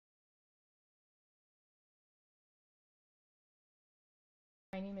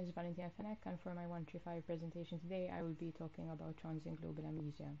My name is Fenech, and for my 135 presentation today, I will be talking about transient global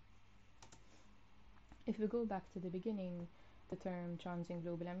amnesia. If we go back to the beginning, the term transient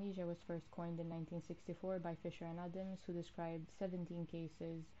global amnesia was first coined in 1964 by Fisher and Adams, who described 17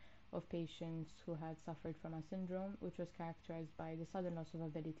 cases of patients who had suffered from a syndrome which was characterized by the sudden loss of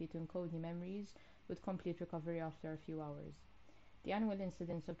ability to encode new memories with complete recovery after a few hours. The annual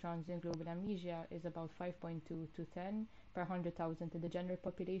incidence of transient global amnesia is about 5.2 to 10 per 100,000 in the general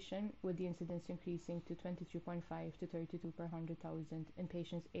population, with the incidence increasing to 23.5 to 32 per 100,000 in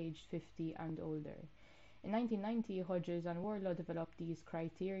patients aged 50 and older. In 1990, Hodges and Warlaw developed these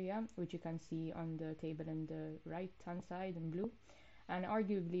criteria, which you can see on the table on the right-hand side in blue, and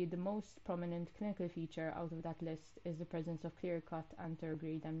arguably the most prominent clinical feature out of that list is the presence of clear-cut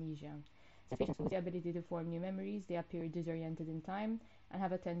anterograde amnesia. Patients lose the ability to form new memories, they appear disoriented in time, and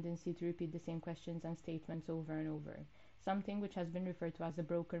have a tendency to repeat the same questions and statements over and over, something which has been referred to as a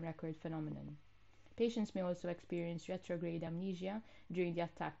broken record phenomenon. Patients may also experience retrograde amnesia during the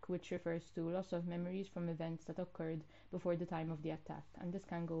attack, which refers to loss of memories from events that occurred before the time of the attack, and this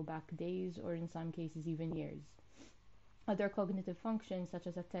can go back days or in some cases even years. Other cognitive functions such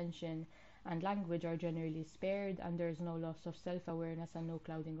as attention and language are generally spared, and there is no loss of self-awareness and no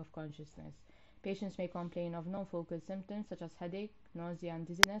clouding of consciousness. Patients may complain of non-focal symptoms such as headache, nausea, and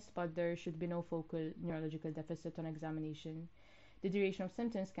dizziness, but there should be no focal neurological deficit on examination. The duration of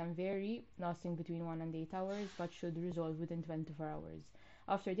symptoms can vary, lasting between 1 and 8 hours, but should resolve within 24 hours.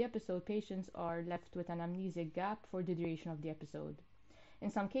 After the episode, patients are left with an amnesic gap for the duration of the episode. In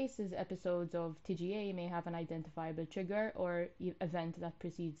some cases, episodes of TGA may have an identifiable trigger or event that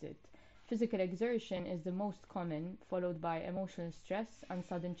precedes it. Physical exertion is the most common, followed by emotional stress and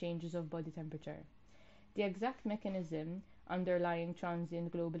sudden changes of body temperature. The exact mechanism underlying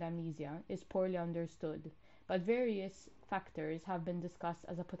transient global amnesia is poorly understood, but various factors have been discussed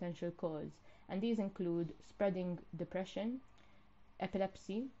as a potential cause, and these include spreading depression,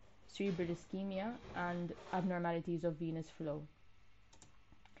 epilepsy, cerebral ischemia, and abnormalities of venous flow.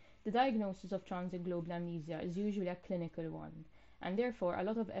 The diagnosis of transient global amnesia is usually a clinical one, and therefore a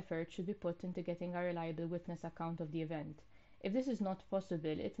lot of effort should be put into getting a reliable witness account of the event. If this is not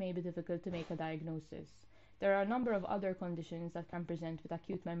possible, it may be difficult to make a diagnosis. There are a number of other conditions that can present with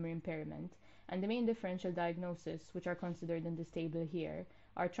acute memory impairment, and the main differential diagnoses which are considered in this table here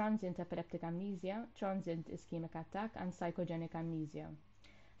are transient epileptic amnesia, transient ischemic attack, and psychogenic amnesia.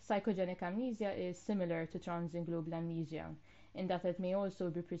 Psychogenic amnesia is similar to transient global amnesia in that it may also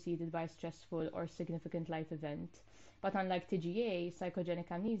be preceded by a stressful or significant life event, but unlike TGA,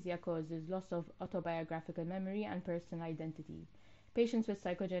 psychogenic amnesia causes loss of autobiographical memory and personal identity. Patients with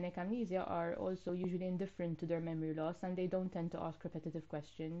psychogenic amnesia are also usually indifferent to their memory loss, and they don't tend to ask repetitive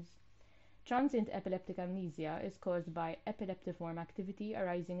questions. Transient epileptic amnesia is caused by epileptiform activity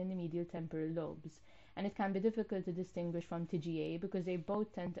arising in the medial temporal lobes, and it can be difficult to distinguish from TGA because they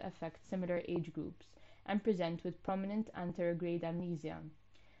both tend to affect similar age groups and present with prominent anterograde amnesia.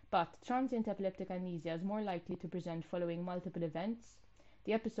 But transient epileptic amnesia is more likely to present following multiple events.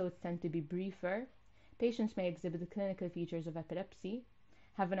 The episodes tend to be briefer. Patients may exhibit the clinical features of epilepsy,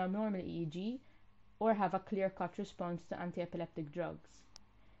 have an abnormal EEG, or have a clear-cut response to anti-epileptic drugs.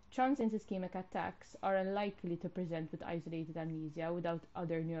 Transient ischemic attacks are unlikely to present with isolated amnesia without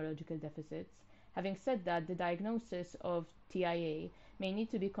other neurological deficits. Having said that, the diagnosis of TIA may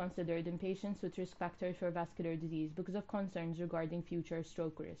need to be considered in patients with risk factors for vascular disease because of concerns regarding future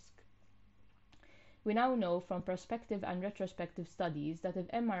stroke risk. We now know from prospective and retrospective studies that if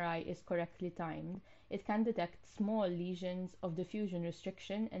MRI is correctly timed, it can detect small lesions of diffusion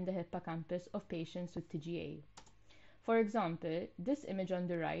restriction in the hippocampus of patients with TGA. For example, this image on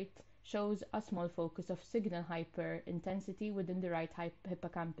the right shows a small focus of signal hyperintensity within the right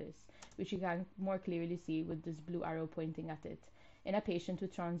hippocampus, which you can more clearly see with this blue arrow pointing at it, in a patient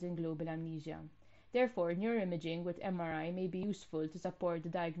with transient global amnesia. Therefore, neuroimaging with MRI may be useful to support the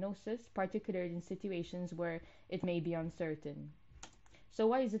diagnosis, particularly in situations where it may be uncertain. So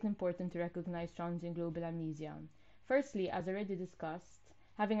why is it important to recognize transient global amnesia? Firstly, as already discussed,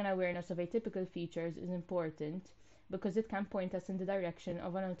 having an awareness of atypical features is important because it can point us in the direction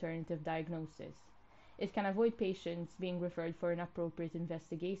of an alternative diagnosis. It can avoid patients being referred for inappropriate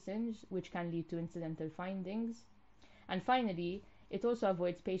investigations, which can lead to incidental findings. And finally, it also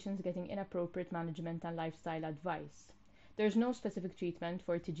avoids patients getting inappropriate management and lifestyle advice. There is no specific treatment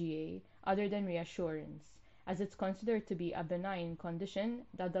for TGA other than reassurance, as it's considered to be a benign condition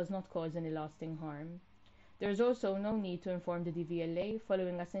that does not cause any lasting harm. There is also no need to inform the DVLA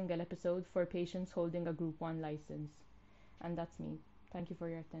following a single episode for patients holding a Group 1 license. And that's me. Thank you for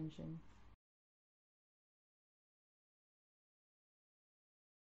your attention.